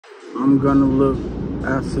I'm gonna look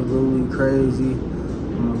absolutely crazy.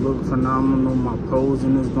 I'm gonna look phenomenal. My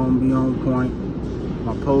posing is gonna be on point.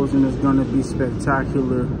 My posing is gonna be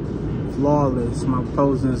spectacular, flawless. My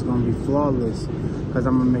posing is gonna be flawless because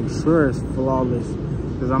I'm gonna make sure it's flawless,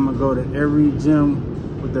 because I'm gonna go to every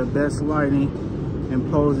gym with the best lighting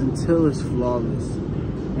and pose until it's flawless.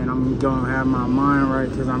 And I'm gonna have my mind right,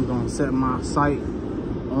 because I'm gonna set my sight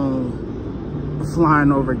on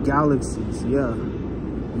flying over galaxies. Yeah.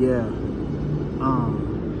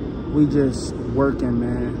 We just working,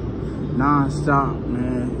 man, non-stop,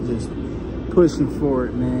 man, just pushing for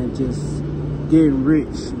it, man, just getting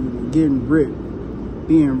rich, getting ripped,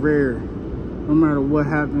 being rare. No matter what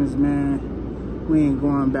happens, man, we ain't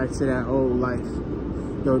going back to that old life.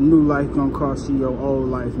 Your new life gonna cost you your old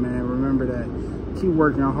life, man. Remember that. Keep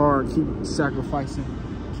working hard, keep sacrificing,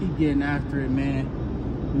 keep getting after it, man.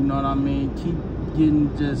 You know what I mean? Keep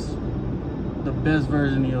getting just the best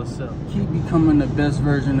version of yourself. Keep becoming the best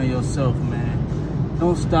version of yourself, man.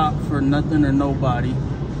 Don't stop for nothing or nobody.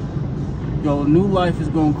 Your new life is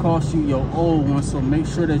gonna cost you your old one, so make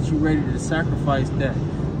sure that you're ready to sacrifice that.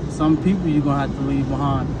 Some people you're gonna have to leave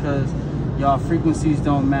behind because y'all frequencies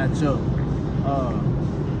don't match up.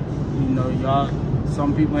 You know,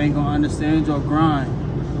 some people ain't gonna understand your grind.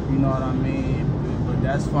 You know what I mean? But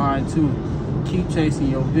that's fine too. Keep chasing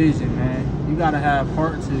your vision, man. You gotta have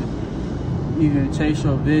heart to even chase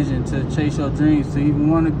your vision, to chase your dreams, to even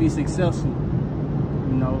want to be successful.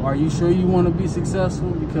 You know, are you sure you want to be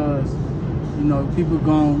successful? Because, you know, people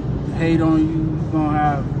gonna hate on you. You're gonna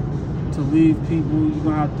have to leave people. You're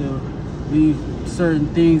gonna have to leave certain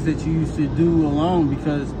things that you used to do alone,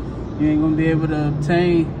 because you ain't gonna be able to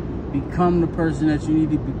become the person that you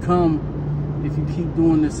need to become if you keep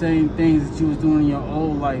doing the same things that you was doing in your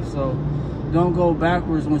old life. So don't go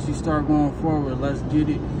backwards once you start going forward. Let's get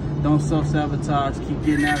it. Don't self-sabotage. Keep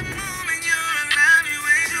getting after it.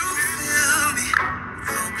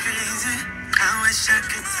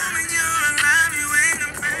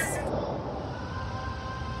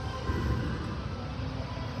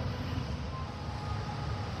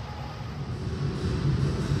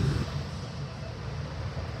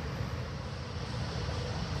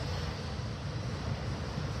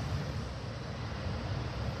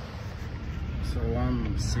 So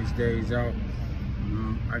I'm 6 days out.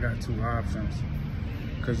 I got two options,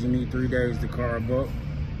 because you need 3 days to carb up.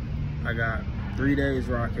 I got 3 days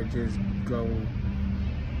where I could just go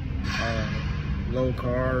low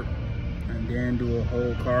carb and then do a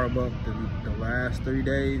whole carb up the last 3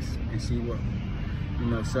 days and see what, you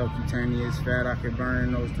know, subcutaneous fat I could burn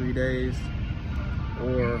in those 3 days.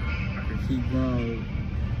 Or I could keep going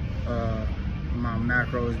with my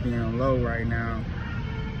macros being low right now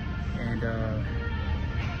and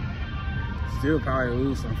still probably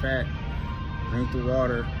lose some fat, drink the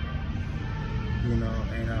water, you know,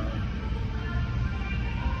 and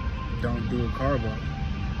don't do a carb up.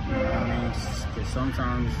 You know what I mean? Because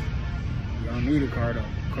sometimes you don't need a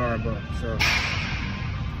carb up. So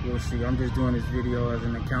we'll see. I'm just doing this video as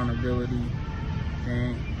an accountability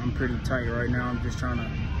thing. I'm pretty tight right now. I'm just trying to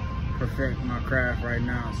perfect my craft right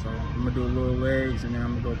now. So I'm gonna do a little legs and then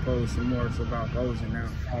I'm gonna go pose some more. It's about posing now.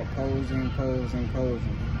 All posing.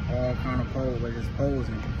 All kind of pose, but just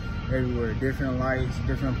posing everywhere. Different lights,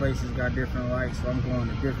 different places got different lights. So I'm going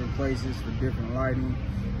to different places for different lighting,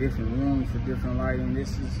 different rooms for different lighting. This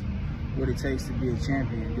is what it takes to be a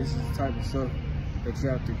champion. This is the type of stuff that you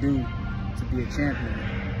have to do to be a champion.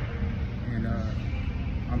 And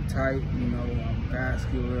I'm tight, you know, I'm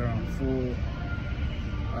vascular, I'm full,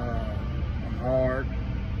 I'm hard,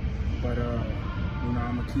 but you know,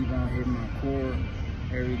 I'm gonna keep on hitting my core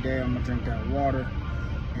every day. I'm gonna drink that water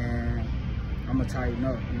and I'm gonna tighten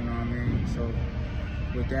up, you know what I mean? So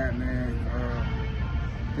with that, man,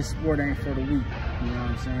 this sport ain't for the weak, you know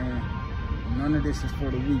what I'm saying? None of this is for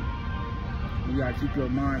the weak. You gotta keep your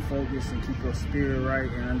mind focused and keep your spirit right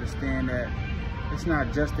and understand that it's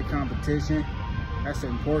not just the competition. That's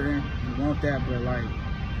important, you want that, but like,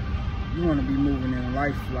 you wanna be moving in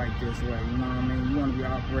life like this way, you know what I mean? You wanna be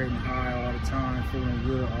operating high all the time, feeling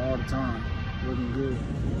good all the time, looking good.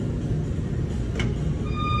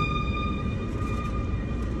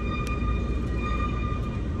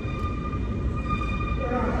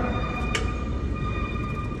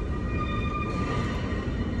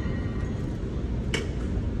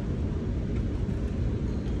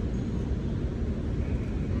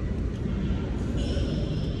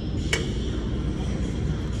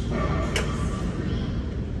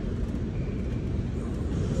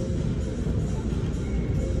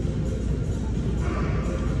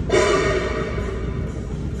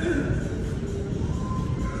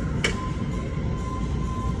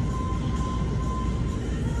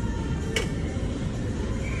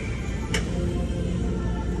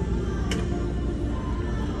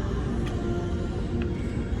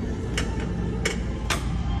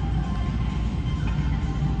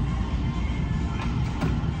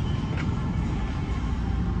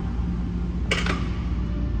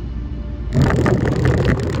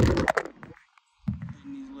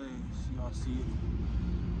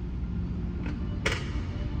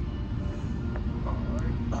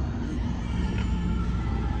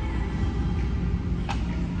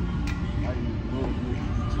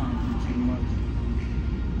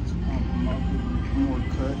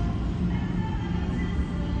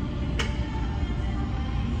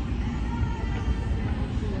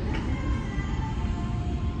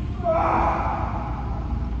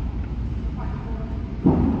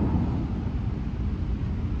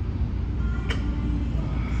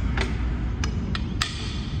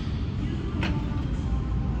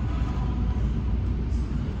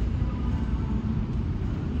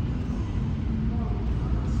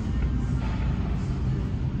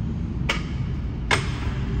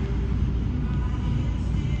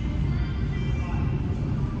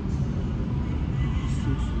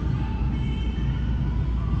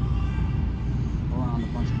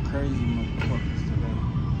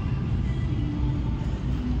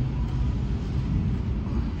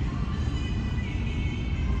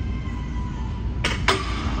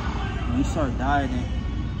 you start dieting,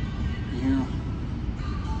 you know,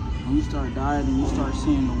 when you start dieting, you start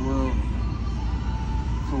seeing the world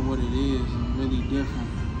for what it is and really different.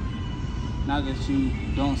 Not that you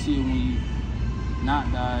don't see it when you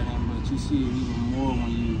not dieting, but you see it even more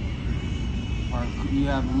when you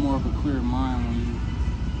have more of a clear mind when you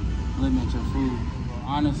limit your food. But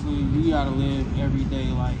honestly, you gotta live every day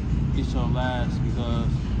like it's your last, because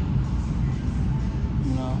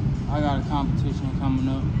you know, I got a competition coming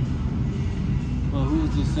up. But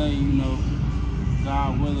who's to say, you know,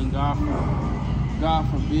 God willing, God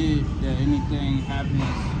forbid that anything happens,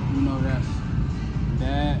 you know, that's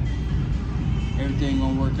bad. Everything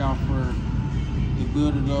gonna work out for the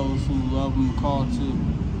good of those who love Him and called to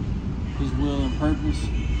His will and purpose.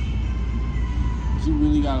 But you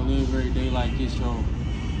really gotta live every day like it's your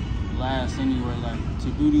last anyway. Like, to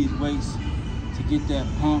do these weights, to get that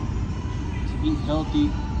pump, to eat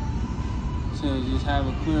healthy, to just have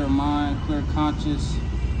a clear mind, clear conscience,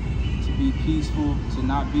 to be peaceful, to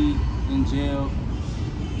not be in jail,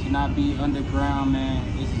 to not be underground, man.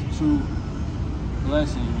 It's a true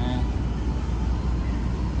blessing, man.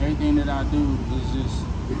 Everything that I do is just,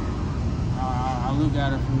 I look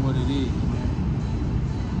at it for what it is, man.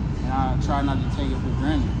 And I try not to take it for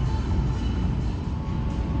granted.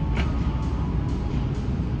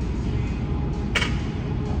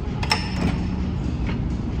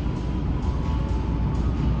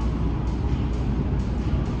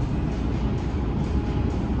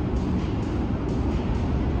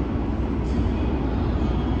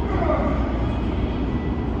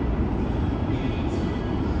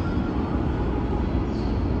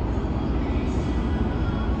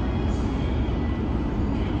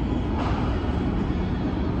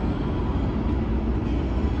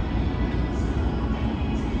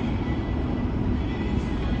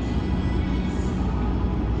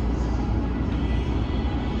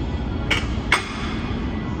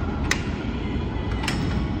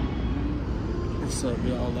 What's up,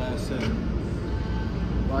 y'all? Last second.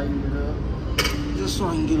 Lighten it up. Just so I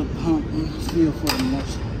can get a pump and feel for the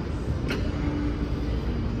muscle.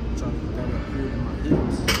 Trying to get that up here in my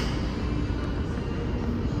hips.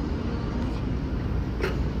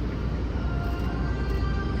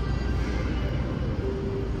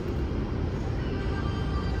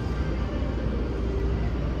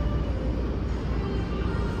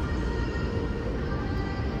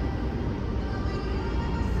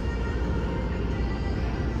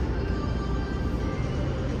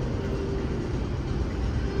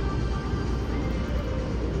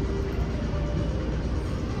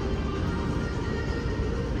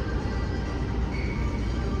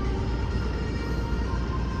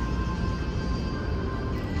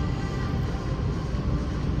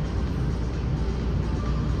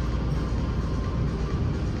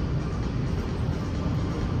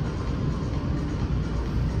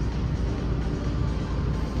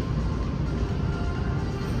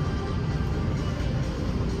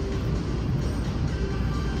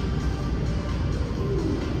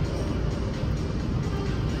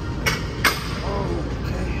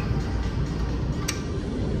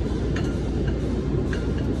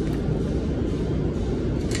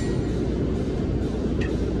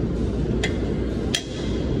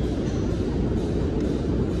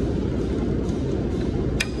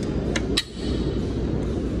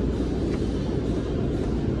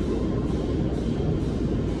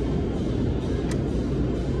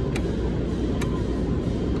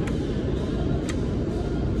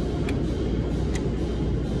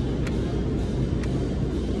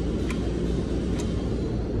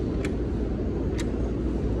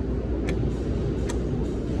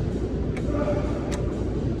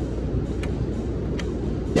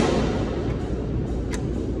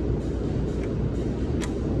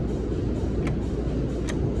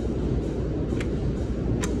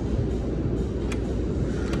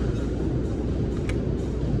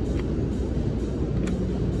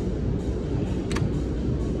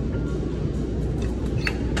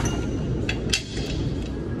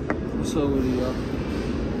 What's up with y'all?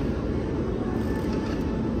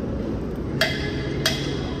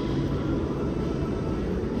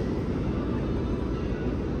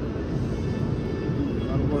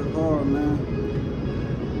 Gotta work hard, man.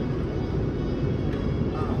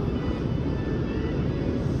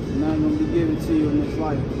 Not gonna be given to you in this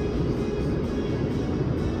life.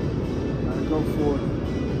 Gotta go for it.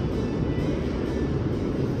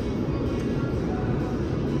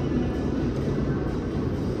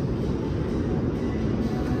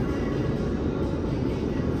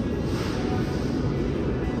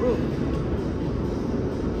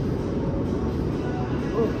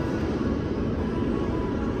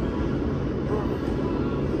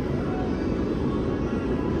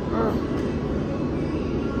 y'all.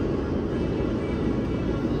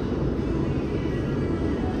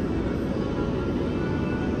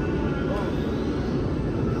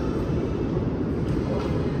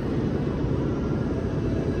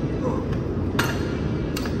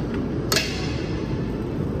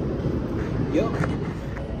 Yep.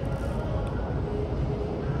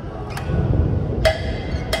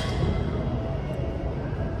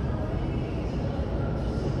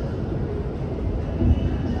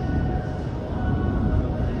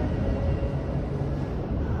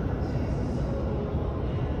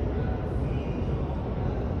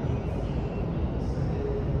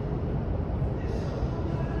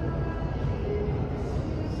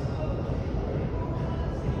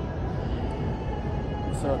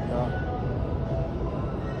 What's up, y'all?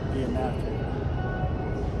 Getting after it.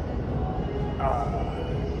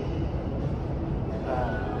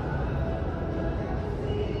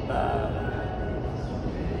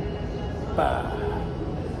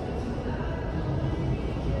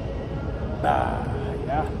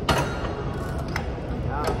 Yeah.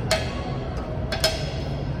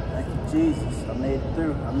 Thank you, Jesus. I made it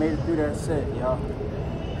through. I made it through that set, y'all.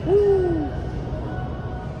 Woo!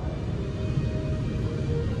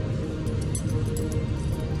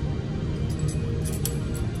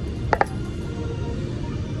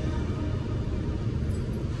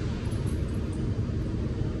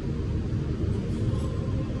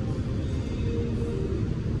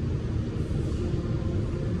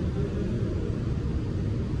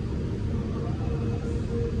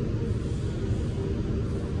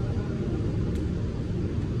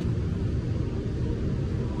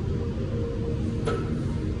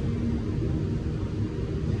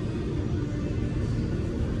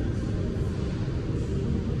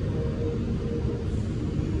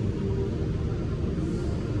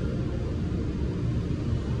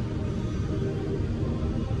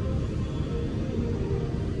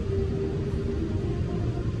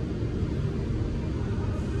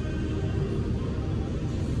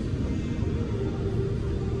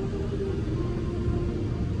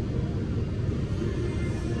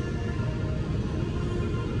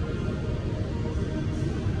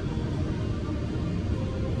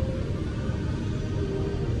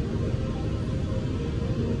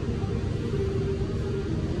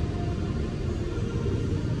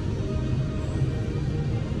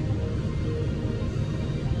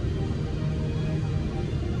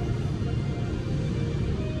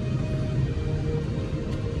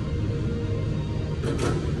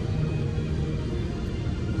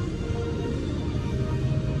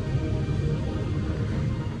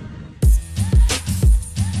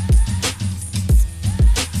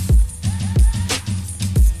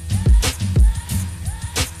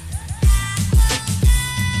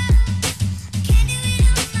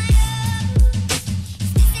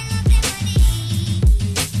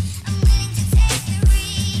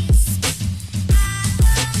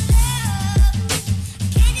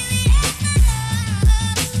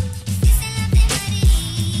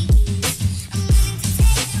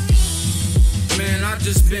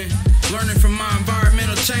 Just been learning from my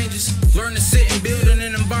environmental changes. Learn to sit and build in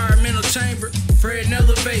an environmental chamber. Fred and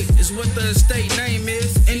Elevate is what the estate name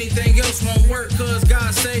is. Anything else won't work, cause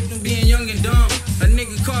God saved me being young and dumb. A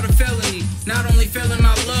nigga caught a felony. Not only failing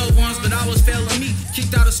my loved ones, but I was failing me.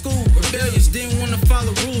 Kicked out of school, rebellious, didn't want to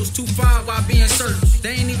follow rules. 2-5 while being searched.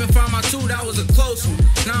 They ain't even find my 2, that was a close one.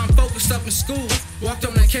 Now I'm focused up in school. Walked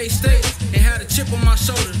up to K-State and had a chip on my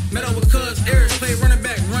shoulder. Met up with Cuz Eric, played running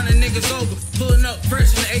back, running niggas over. Pulling up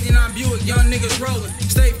fresh in the 89 Buick, young niggas rolling.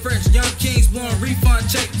 Stay fresh, young kings blowing refund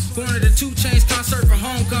checks. Going to the 2 Chainz concert for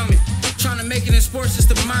homecoming. Trying to make it in sports, it's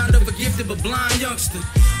the mind of a gifted but blind youngster.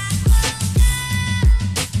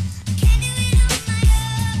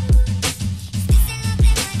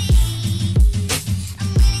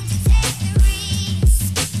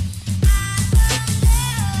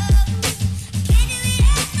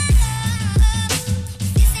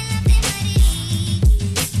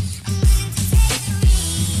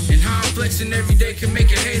 Flexing every day can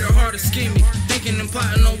make a hater harder scheming. Thinking and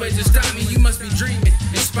plotting no ways to stop me, you must be dreaming.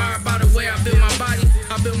 Inspired by the way I build my body,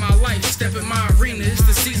 I build my life, step in my arena. It's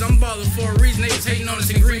the season, I'm balling for a reason. They was hating on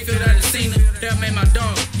us in Greenfield at the scene. That made my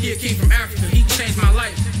dog, he a king from Africa, he changed my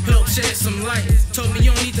life. Helped shed some light, told me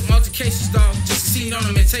you don't need the altercations, dog, just succeed on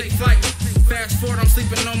them and take flight. Fast forward, I'm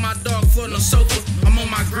sleeping on my dog floor, no sofa. I'm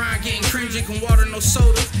on my grind, getting cream, drinking water, no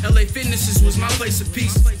soda. LA Fitnesses was my place of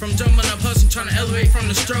peace. From jumping up, hustling, trying to elevate from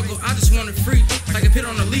the struggle. I just wanted free, like a pit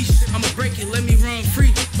on a leash. I'ma break it, let me run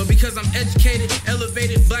free. But because I'm educated,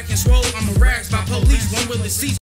 elevated, black and swole, I'm harassed by police. One will see.